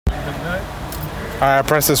Alright,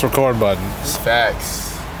 press this record button.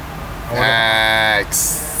 Facts.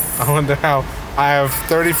 Facts. I wonder how. I have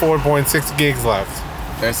 34.6 gigs left.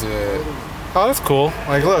 That's it. Oh, that's cool.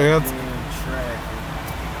 Like, look,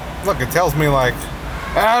 look, it tells me like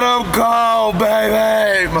Adam Cole,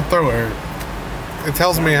 baby. My throat hurt. it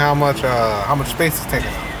tells me how much space is taking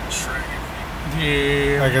up.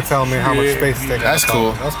 Yeah. Like it's telling me how much space is taking up. That's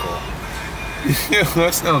cool. That's cool. Yeah,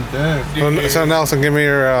 that sounds dead. So Nelson, give me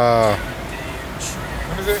your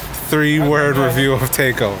What is it? 3-word review of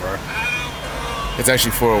Takeover. It's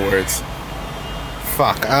actually 4 words.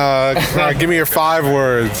 Fuck. Give me your 5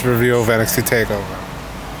 words review of NXT Takeover.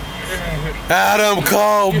 Adam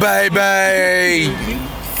Cole, baby.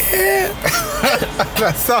 Yeah.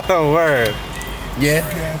 That's not a word. Yeah.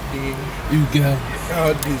 You got.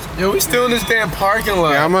 Yo, we still in this damn parking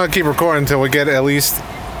lot. Yeah, I'm gonna keep recording until we get at least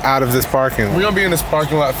out of this parking lot. We're gonna be in this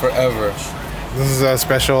parking lot forever. This is a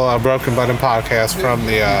special Broken Button podcast from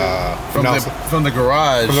the From the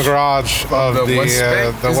garage. From the garage of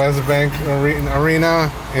the West Bank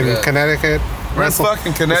Arena in Connecticut. We're in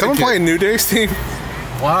fucking Connecticut. Is someone playing New Day's team?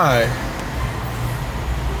 Why?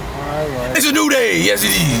 It's a new day. Yes,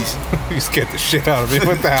 it is. You scared the shit out of me.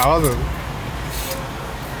 What the hell?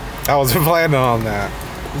 I wasn't planning on that.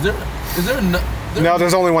 Is there no? No,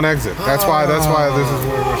 there's only one exit. That's why this is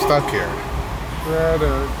where we're stuck here.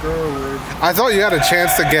 I thought you had a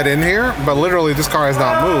chance to get in here, but literally this car has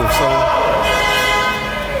not moved.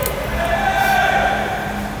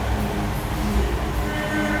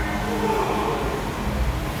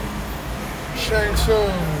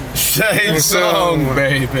 Shang Tsung,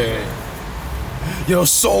 baby. Your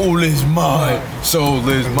soul is mine. Soul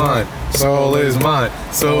is mine. Soul is mine.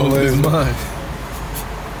 Soul is mine.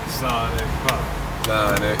 Sonic Pop.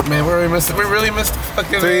 Sonic. Man, we really missed the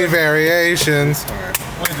fucking 3 variations.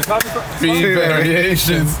 Wait, the Sonic Pop? 3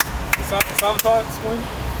 variations. Sonic Pop swing?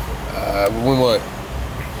 When what?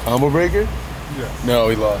 Combo breaker? Yeah. No,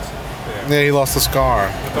 he lost. Yeah, he lost the scar.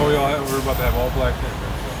 I thought we were about to have all black hair.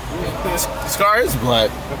 Scar is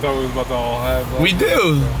black. I thought we was about to all have black We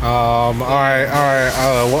do. All right.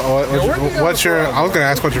 What's your? I was gonna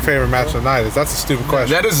ask what your favorite match of the night is. That's a stupid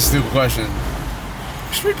question. That is a stupid question.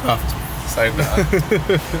 Street puffed. It's like, nah.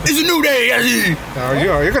 It's a new day.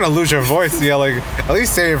 No, you're gonna lose your voice yelling. At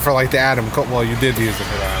least save it for like the Adam Cole. Well, you did use it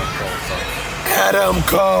for the Adam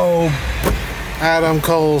Cole. So. Adam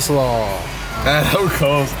Cole. Coleslaw. Adam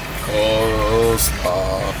Cole's.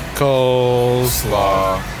 Coleslaw.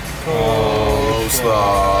 Coleslaw.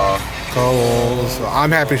 Coleslaw. Coleslaw.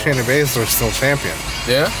 I'm happy Shayna Baszler's still champion.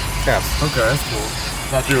 Yeah? Yes. Okay, that's cool.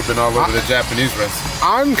 Thought you would have been all over the Japanese wrestling.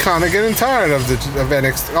 I'm kind of getting tired of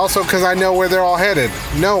NXT. Also, because I know where they're all headed.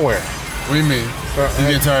 Nowhere. What do you mean?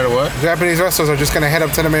 You get tired of what? Japanese wrestlers are just going to head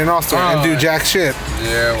up to the main roster and do jack shit.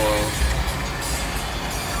 Yeah, well.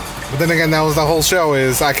 But then again, that was the whole show.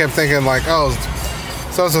 Is I kept thinking like, oh,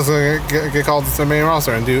 so-and-so's going to get called to the main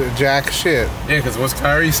roster and do jack shit. Yeah, because what's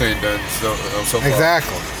Kyrie saying done so far?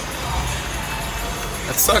 Exactly.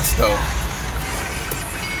 That sucks, though.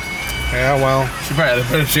 Yeah, well. She probably had a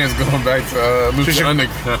better chance going back to Lucha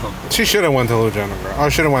Underground. She should have went to Lucha Underground. Or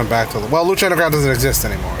should have went back to... Well, Lucha Underground doesn't exist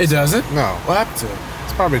anymore. It doesn't? No. What happened to it?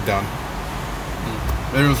 It's probably done.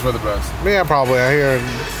 Maybe it was for the best. Yeah, probably. I hear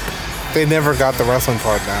they never got the wrestling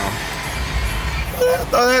part down. I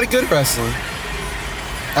thought they had a good wrestling.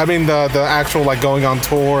 I mean, the actual, like, going on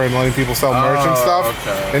tour and letting people sell merch and stuff.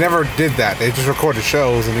 Okay. They never did that. They just recorded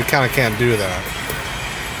shows, and you kind of can't do that.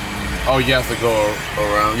 Oh, you have to go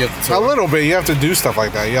around. You have to tour. A little bit. You have to do stuff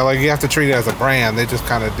like that. Yeah, like, you have to treat it as a brand. They just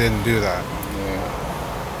kind of didn't do that.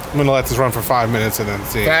 Yeah. I'm going to let this run for 5 minutes and then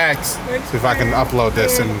see Facts. if I can upload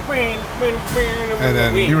this. And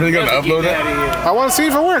then... You really going to upload that? I want to see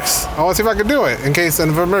if it works. I want to see if I can do it in case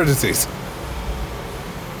of emergencies.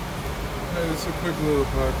 It's a quick little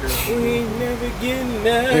podcast. We ain't never getting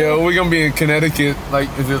out. Yeah, we're going to be in Connecticut, like,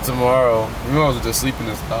 until tomorrow. We might as well just sleep in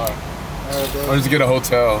this car. Or just get a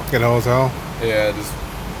hotel. Get a hotel? Yeah, just...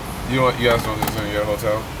 You guys want to just get a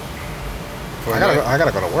hotel? I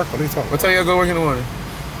gotta go to work. What are you talking about? What time y'all go work in the morning?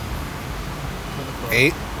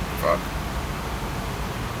 8? Fuck.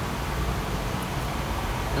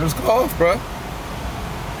 It was off, bro.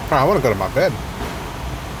 I want to go to my bed.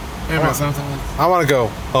 Hey, man, sometimes. I want to go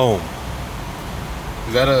home.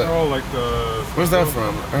 Is that a... Oh, like the... Where's that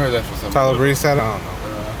from? I heard that from something. Tyler Breeze said? I don't know.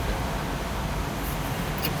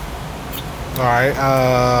 Alright,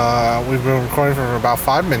 we've been recording for about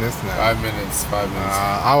 5 minutes now. 5 minutes.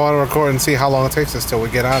 I want to record and see how long it takes us till we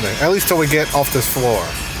get out of there. At least till we get off this floor.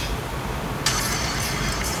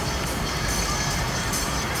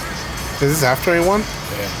 Is this after he won?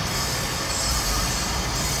 Yeah.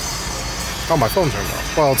 Oh, my phone turned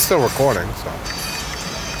off. Well, it's still recording, so.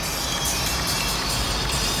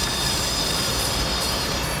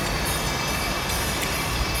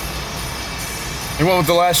 He went with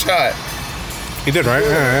the last shot. He did, right?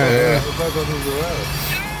 Yeah.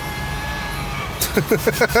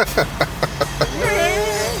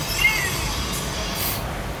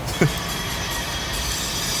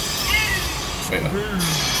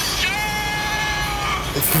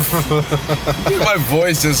 My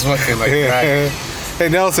voice just fucking like cracked. Hey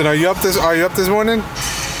Nelson, are you up this morning?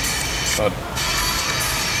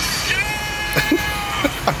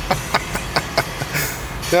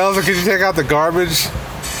 Nelson, could you take out the garbage?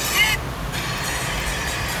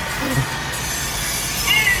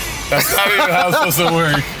 That's not even how it's supposed to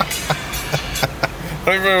work. I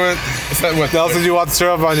don't even know what. Nelson, you want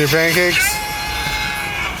syrup on your pancakes?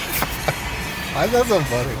 That's so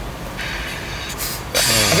funny. I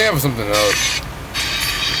think I have something else.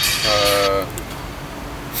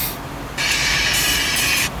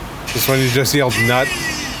 Just when you just yelled nut.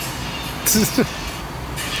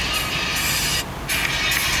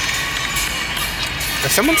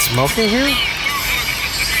 Is someone smoking here?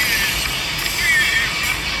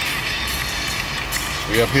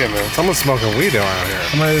 We up here, man. Someone's smoking weed around here.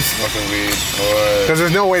 Somebody's smoking weed. Boy. Because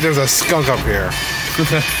there's no way there's a skunk up here.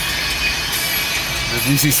 Did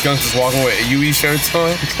you see skunks just walking with UE shirts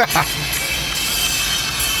on?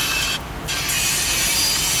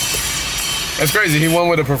 That's crazy. He won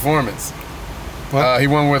with a performance. What? He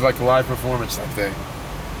won with like a live performance type thing.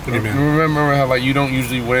 What do you mean? Remember how like you don't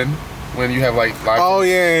usually win when you have like live. Oh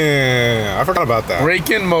yeah. I forgot about that.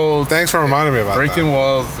 Breaking molds. Thanks for reminding me about breaking that.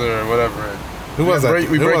 walls or whatever. Who was that? We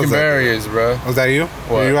Who breaking was that? barriers, bro. Was that you?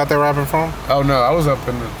 What? Were you out there rapping for him? Oh no, I was up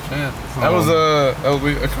in the chant. That was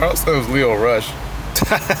Carl said it was Leo Rush.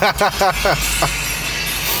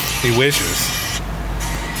 He wishes.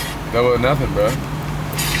 That was nothing, bro.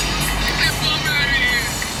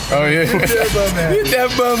 Oh yeah. Get that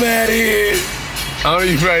bum out of here. I don't know if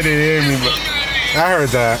you probably didn't hear me, but I heard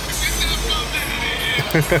that.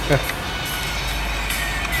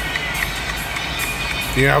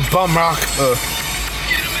 Yeah, bum rock.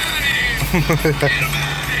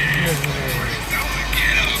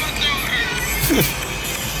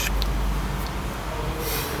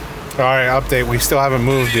 All right, update. We still haven't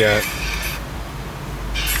moved yet.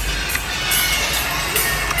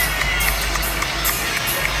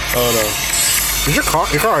 oh no. Is your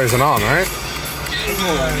car isn't on, right?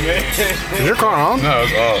 Is your car on? No,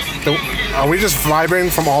 it's off. Are we just vibrating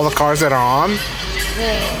from all the cars that are on?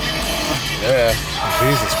 Yeah.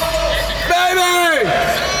 Jesus. Baby!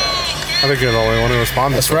 I think you're the only one who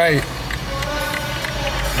responded. That's right.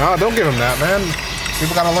 No, don't give him that, man.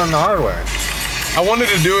 People gotta learn the hard way. I wanted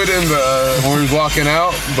to do it in the when we was walking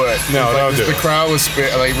out, but No, like, don't do the it. crowd was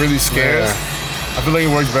like really scared. Yeah. I feel like it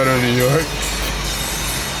works better in New York.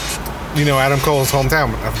 You know, Adam Cole's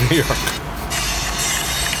hometown of New York.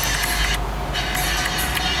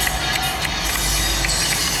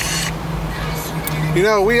 You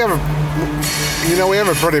know, we have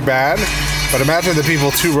it pretty bad, but imagine the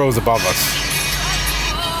people 2 rows above us.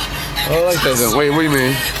 I like that. Wait, what do you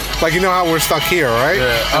mean? Like, you know how we're stuck here, right?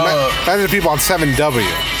 Yeah. Imagine the people on 7W.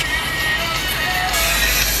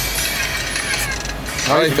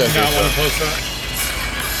 I like that.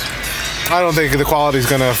 I don't think the quality is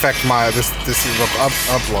going to affect this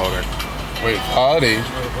uploading. Wait, quality?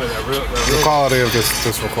 The quality of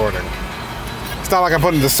this recording. It's not like I'm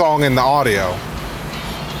putting the song in the audio.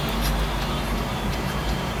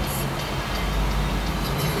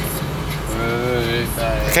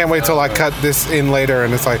 I can't wait till I cut this in later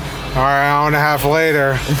and it's like, all right, hour and a half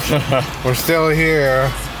later, we're still here.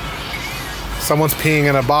 Someone's peeing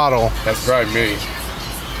in a bottle. That's probably me.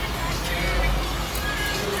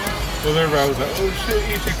 Well, everybody was like, oh shit,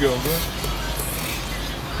 you should go, bro.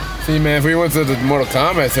 See, man, if we went to the Mortal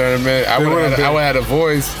Kombat tournament, I would have had a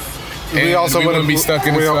voice. We also wouldn't be stuck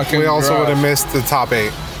in the fucking We also would have garage. missed the top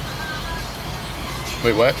 8.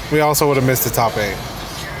 Wait, what? We also would have missed the top 8.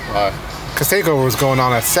 Why? Because Takeover was going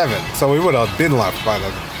on at 7, so we would have been left by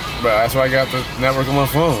then. Bro, that's why I got the network on my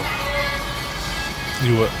phone.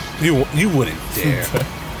 You wouldn't dare.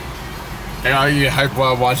 And I get hyped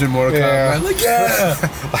while watching Mortal Yeah. Kombat. Like, yeah.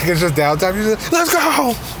 Like it's just downtime. You're just, let's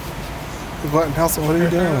go. What, Nelson? What are you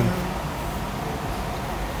doing?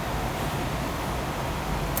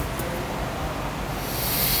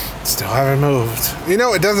 Still haven't moved. You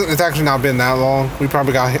know, it doesn't. It's actually not been that long. We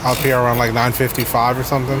probably got up here around like 9:55 or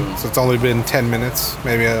something. So it's only been 10 minutes,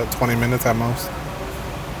 maybe 20 minutes at most.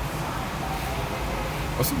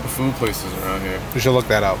 What's some food places around here? We should look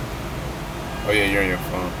that up. Oh yeah, you're on your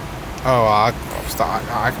phone. Oh, I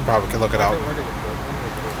can probably look it up.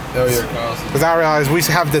 Oh, yeah, Because I realize we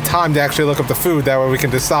should have the time to actually look up the food. That way we can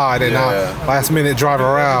decide and not last minute drive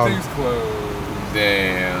around. Everything's closed.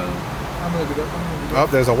 Damn. I'm gonna look it up. Oh,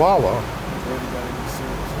 there's a Wawa.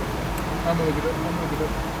 I'm gonna look it up.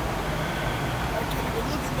 I can't even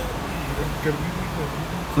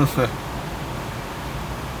look it up.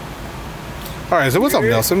 All right, so what's up,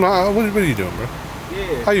 Nelson? What are you doing, bro?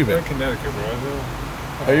 Yeah. How you been? In Connecticut, bro.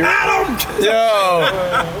 Are you? Adam! Yo!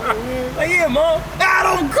 Yeah, mom.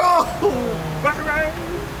 Adam, go!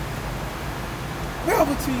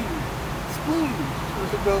 Velveteen. Spoon.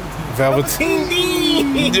 Where's the Velveteen? Velveteen.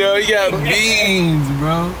 Beans. Yo, you got beans,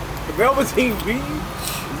 bro. Velveteen beans?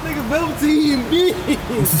 This nigga Velveteen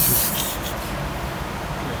beans.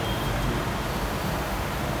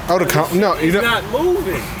 Oh, no, you He's don't. not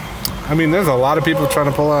moving. I mean, there's a lot of people trying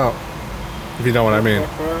to pull out. If you know what I mean.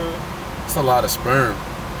 It's a lot of sperm.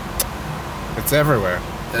 It's everywhere.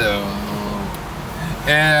 Ew,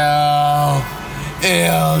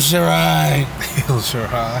 Shirai. Il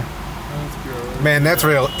Shirai. Man, that's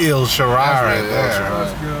real Il Shirai right there.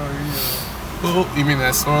 Oh, you mean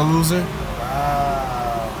that sore loser?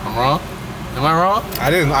 I'm wrong? Am I wrong?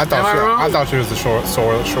 I thought she was the short loser.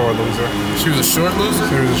 She was a short loser?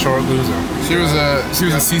 She was a short loser. She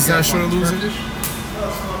was a seaside short loser?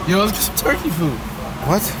 Yo, let's get some turkey food.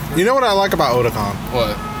 What? You know what I like about Otakon?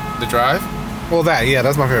 What? The drive? Well,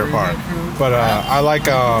 that's my favorite part. But I like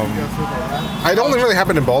it only really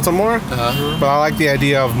happened in Baltimore. But I like the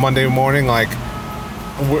idea of Monday morning, like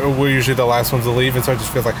we're usually the last ones to leave, and so it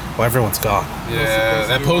just feels like, well, everyone's gone. Yeah,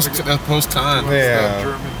 that post time. Yeah.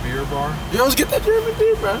 German beer bar. Yo, let's get that German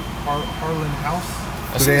beer, bro. Harlan House.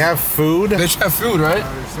 Do they have food? They should have food, right?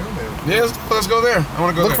 I assume they. Yeah, let's go there. I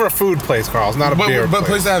want to go Look for there. a food place, Carl. It's not a beer But place.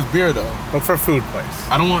 place that has beer though. Look for a food place.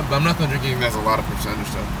 I'm not gonna drink anything that's a lot of percentage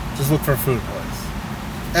though. Just look for a food place.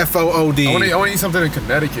 FOOD. I want to eat something in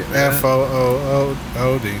Connecticut. Man.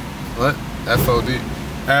 FOOD. What? FOD.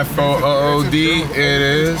 FOOD. It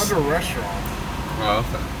is. It's under a restaurant. Oh,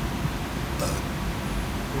 okay.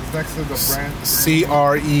 It's next to the brand.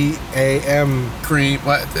 CREAM. Cream.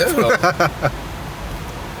 What?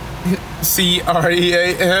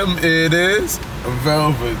 CREAM. It is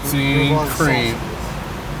Velveteen Cream.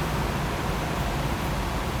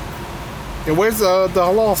 Yeah, where's the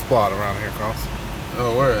halal spot around here, Carl?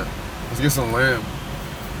 Oh, where? Let's get some lamb.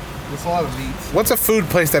 There's a lot of meats. What's a food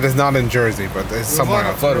place that is not in Jersey, but is somewhere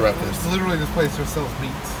else? Flood reference. It's literally this place that sells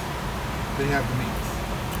meats. They have the meats.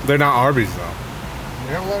 They're not Arby's, though.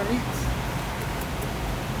 They have a lot of meats.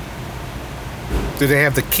 Do they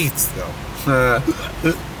have the Keats, though?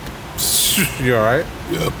 You alright?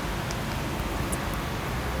 Yep.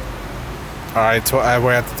 Alright,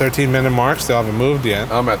 we're at the 13-minute mark. Still haven't moved yet.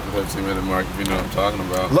 I'm at the 15-minute mark, if you know what I'm talking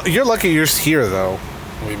about. You're lucky you're here, though.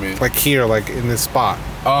 What do you mean? Like here, like in this spot.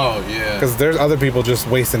 Oh, yeah. Because there's other people just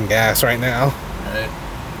wasting gas right now. Right.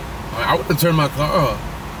 I would have turned my car off.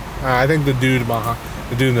 I think the dude in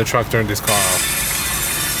the truck turned his car off.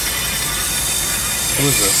 Who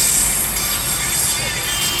is this?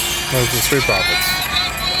 Those are the Street Profits.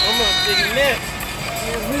 I'm not getting that.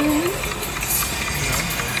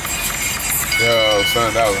 Yo,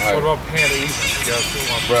 son, that was hype. What about Pan Asian? You guys still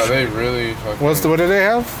want Bro, they really fucking... What do they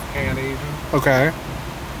have? Pan Asian? Okay.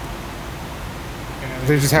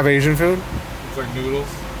 They just have Asian food? It's like noodles.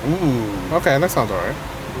 Ooh. Okay, that sounds alright.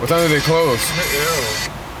 What time did they close? Ew.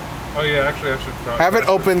 Oh yeah, actually I should probably Have it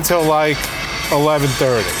open till like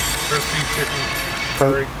 11:30. crispy chicken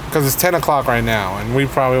curry. Because it's 10 o'clock right now, and we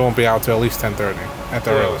probably won't be out till at least 10:30 at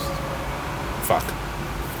the earliest. Fuck.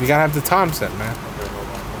 You gotta have the time set, man. Okay, hold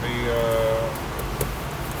on. Let me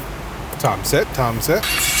Time set.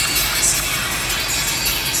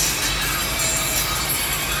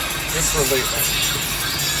 it's for late night.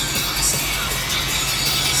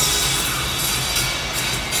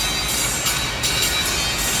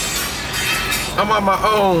 I'm on my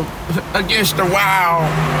own against the wild.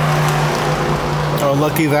 Oh,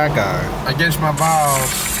 lucky that guy. Against my balls.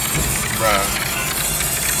 Bruh.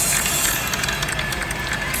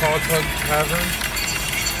 Tug Tavern.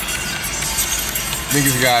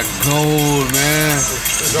 Niggas got gold, man.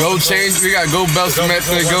 Gold chains. We got gold belts matched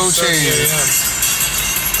to the gold chains.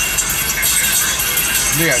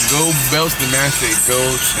 They got gold belts to match their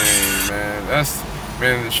gold chain, man.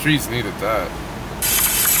 Man, the streets needed that.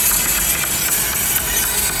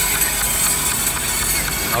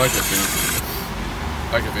 I like that theme. I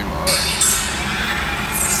like that theme a lot.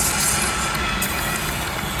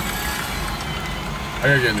 I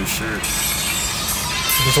gotta get a new shirt.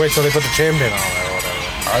 Just wait till they put the champion on there or whatever.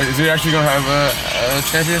 Alright, is he actually gonna have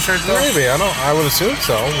champion shirt though? Maybe. I would assume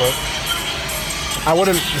so, but I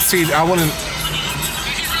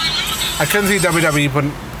couldn't see WWE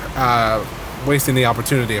wasting the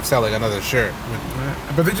opportunity of selling another shirt.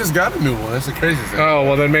 But they just got a new one. That's the crazy thing. Oh,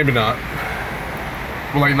 well then maybe not.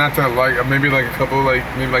 Well, like not that maybe like a couple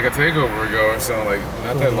maybe like a takeover ago or something, like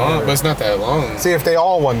not that long. But it's not that long. See, if they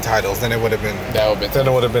all won titles, then it would have been. Then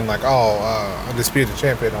it would have been like, undisputed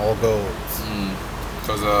champion, all gold.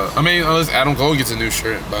 Because I mean, unless Adam Cole gets a new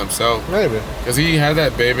shirt by himself, Maybe. Because he had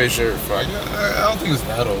that baby shirt for I don't think it's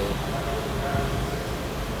that old.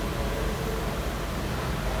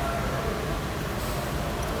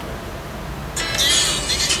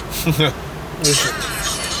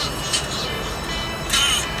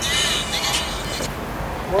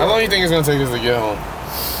 How long do you think it's gonna take us to get home?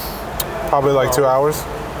 Probably like 2 hours.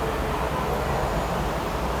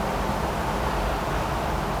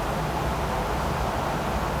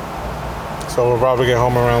 So we'll probably get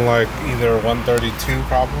home around like either 1:32,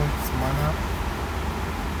 probably, something like that.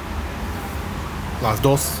 Las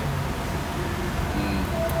dos.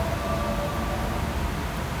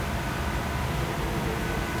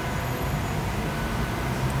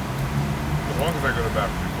 As long as I go to bed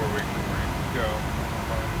before we go.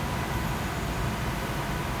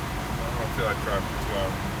 I don't feel like driving for 2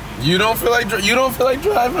 hours. You don't feel like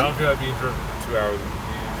driving? I don't feel like being driven for 2 hours and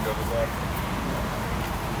being double blocked.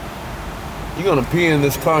 You're gonna pee in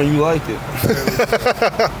this car and you like it.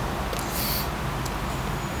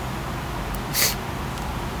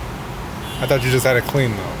 I thought you just had it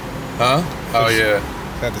clean though. Huh? Oh yeah.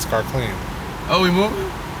 Had this car clean. Oh, we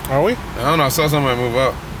moving? Are we? I don't know. I saw somebody move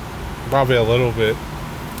up. Probably a little bit.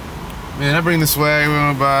 Man, I bring the swag with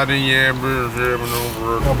my body, yeah,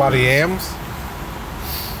 Nobody yams?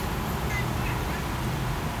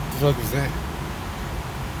 What the fuck is that?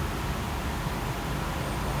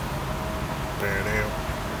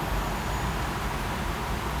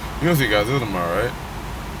 You gonna see Godzilla tomorrow, right?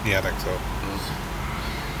 Yeah, I think so.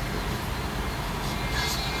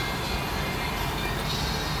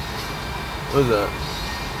 What is that?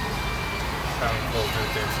 Adam Cole did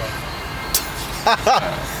their song.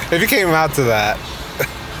 If you came out to that.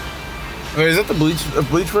 Wait, is that the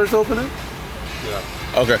Bleach first opening? Yeah.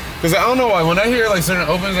 Okay. Because I don't know why. When I hear like certain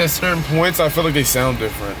opens at certain points, I feel like they sound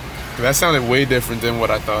different. 'Cause that sounded way different than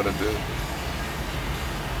what I thought it did.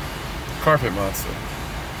 Carpet Monster.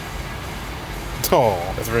 Oh.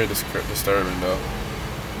 That's very disturbing though.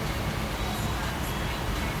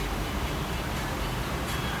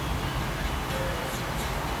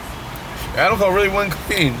 Adam Cole really wasn't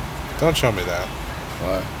clean. Don't show me that.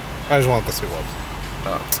 Why? I just want to see what.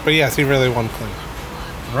 Oh. But yes, he really won clean.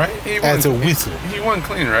 Right? He As a wasn't- whistle. He wasn't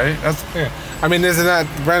clean, right? That's Yeah. I mean, isn't that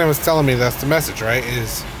Brandon was telling me that's the message, right?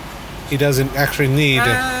 Is he doesn't actually need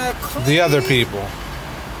the other people.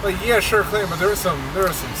 Like, yeah, sure, clean, but there was some. Yeah,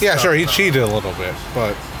 stuff sure, he about cheated a little bit,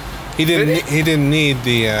 but he didn't. Did He didn't need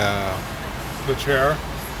the. the chair.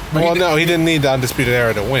 Well, no, he didn't need the undisputed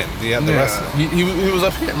era to win. The rest. Of them. he was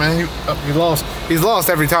up here, man. He lost. He's lost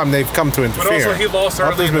every time they've come to interfere. But also, he lost Up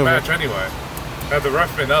early this in the movement. match anyway. Had the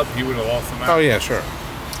ref been up, he would have lost the match. Oh yeah, sure.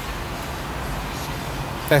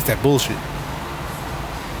 That's that bullshit.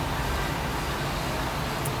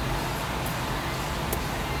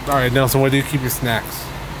 All right, Nelson, where do you keep your snacks?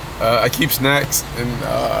 I keep snacks and in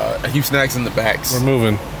the backs. We're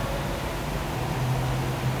moving.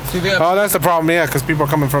 See, they have, Oh, that's the problem. Yeah, because people are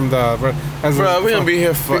coming from the. bro, we gonna be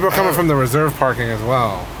here for. People are coming from the reserve parking as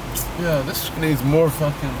well. Yeah, this needs more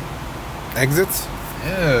fucking. Exits?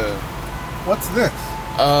 Yeah. What's this?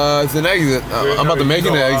 It's an exit. I'm about to you make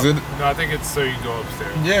go an up. exit. No, I think it's so you go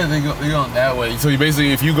upstairs. Yeah, they going that way. So you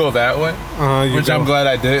basically, if you go that way, which I'm glad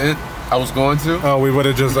I didn't. I was going to. Oh, we would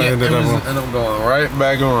have just ended up. And I'm going right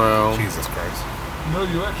back around. Jesus Christ. No,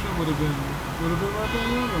 you actually would have been right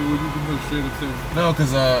there, or would you have been straight upstairs? No,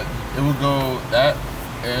 because it would go that,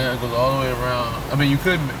 and it goes all the way around. I mean, you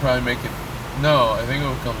could probably make it. No, I think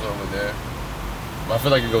it comes over there. But I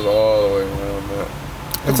feel like it goes all the way around that.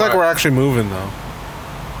 It's like we're actually moving though.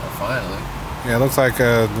 Oh, finally. Yeah, it looks like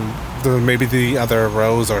maybe the other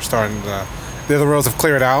rows are starting to. The other rows have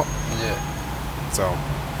cleared out. Yeah. So.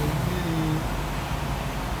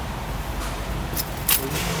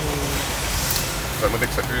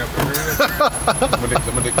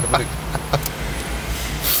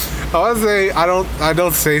 I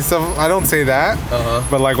don't say stuff. I don't say that.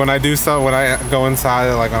 But like when I do stuff, when I go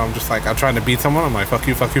inside, like I'm just like I'm trying to beat someone. I'm like fuck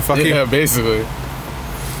you, fuck you, fuck you. Yeah, basically.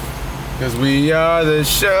 Because we are the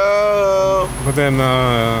show. But then,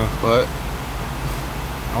 What?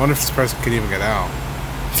 I wonder if this person can even get out.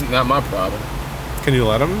 It's not my problem. Can you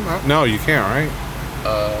let him? No, you can't, right?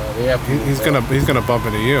 They have. He's gonna bump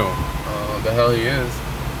into you. The hell he is.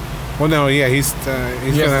 Well, no, yeah, he's He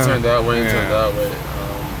gonna has to turn that way and turn yeah. that way.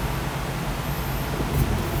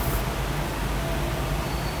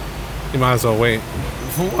 You might as well wait.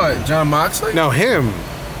 For what? John Moxley? No, him.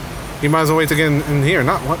 You might as well wait to get in here.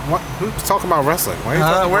 Not what? Who's talking about wrestling? Why are you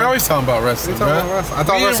talking We're about- always talking about wrestling, Talking man. about wrestling? I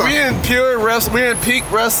thought wrestling. We in pure wrestling. We're in peak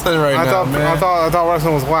wrestling right now, man. I thought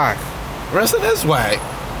wrestling was whack. Wrestling is whack.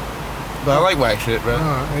 But I like whack shit, bro.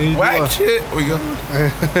 You Whack shit. We go.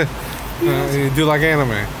 You do like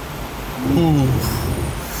anime. Ooh.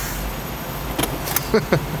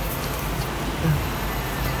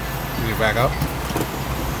 You back up.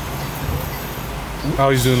 Oh,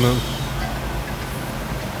 he's doing them.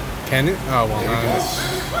 Can you? Oh well.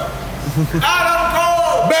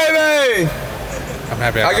 Baby! I'm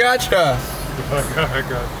happy. I gotcha. I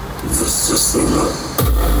got Jesus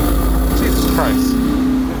Christ.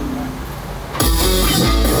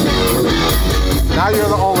 Now you're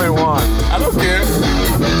the only one. I don't care.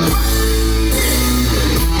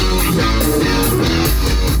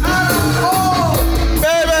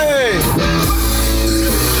 Baby!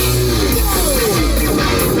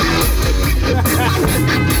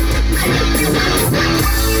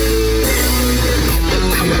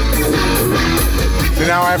 So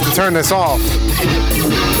now I have to turn this off.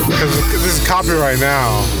 Because this is copyright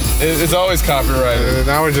now. It's always copyrighted.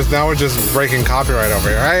 Now we're just breaking copyright over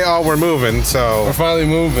here. Hey, oh, we're moving. So We're finally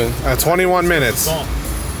moving. 21 minutes.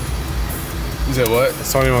 You said what?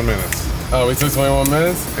 It's 21 minutes. Oh, we took 21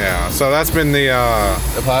 minutes? Yeah. So that's been the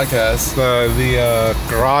podcast. the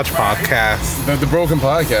garage podcast. The broken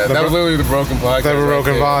podcast. That was literally the broken podcast. The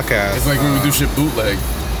broken there. podcast. It's like when we do shit bootleg.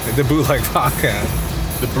 The bootleg podcast.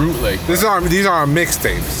 The bootleg. These are our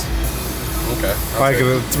mixtapes. Okay. Like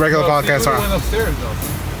the regular podcasts You went are. upstairs though.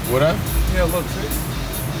 Would I? Yeah, look, see?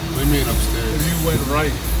 What do you mean upstairs? If you went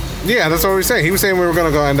right. Yeah, that's what we were saying. He was saying we were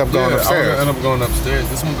gonna end up going I was upstairs. gonna end up going upstairs.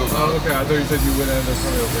 This one goes Oh, up. okay. I thought you said you would end up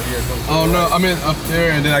coming over here. Oh no, I mean up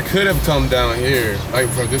there, and then I could have come down here, like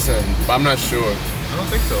from this end, but I'm not sure. I don't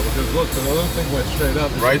think so because look, the other thing went straight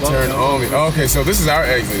up. It's Right above turn it. only. Oh, okay, so this is our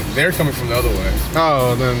exit. They're coming from the other way.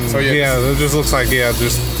 Oh, then So, yeah. it just looks like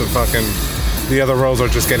just the fucking the other rows are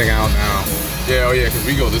just getting out now. Yeah, oh yeah, because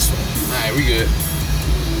we go this way. All right, we good.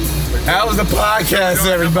 That was the podcast,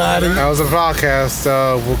 everybody. That was a podcast.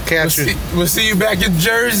 We'll catch you. We'll see you back in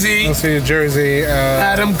Jersey. We'll see you in Jersey.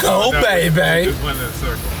 Adam Cole, baby. Just went in a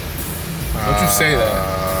circle. Don't you say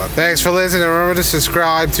that. Thanks for listening. Remember to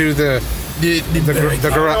subscribe to the Oh,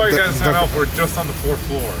 garage. you gotta sign off. We're just on the 4th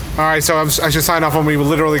floor. All right, so I should sign off when we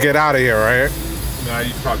literally get out of here, right? No,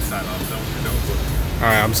 you probably sign off. Don't. All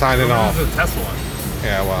right, I'm signing off. This is a test one.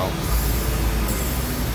 Yeah, well.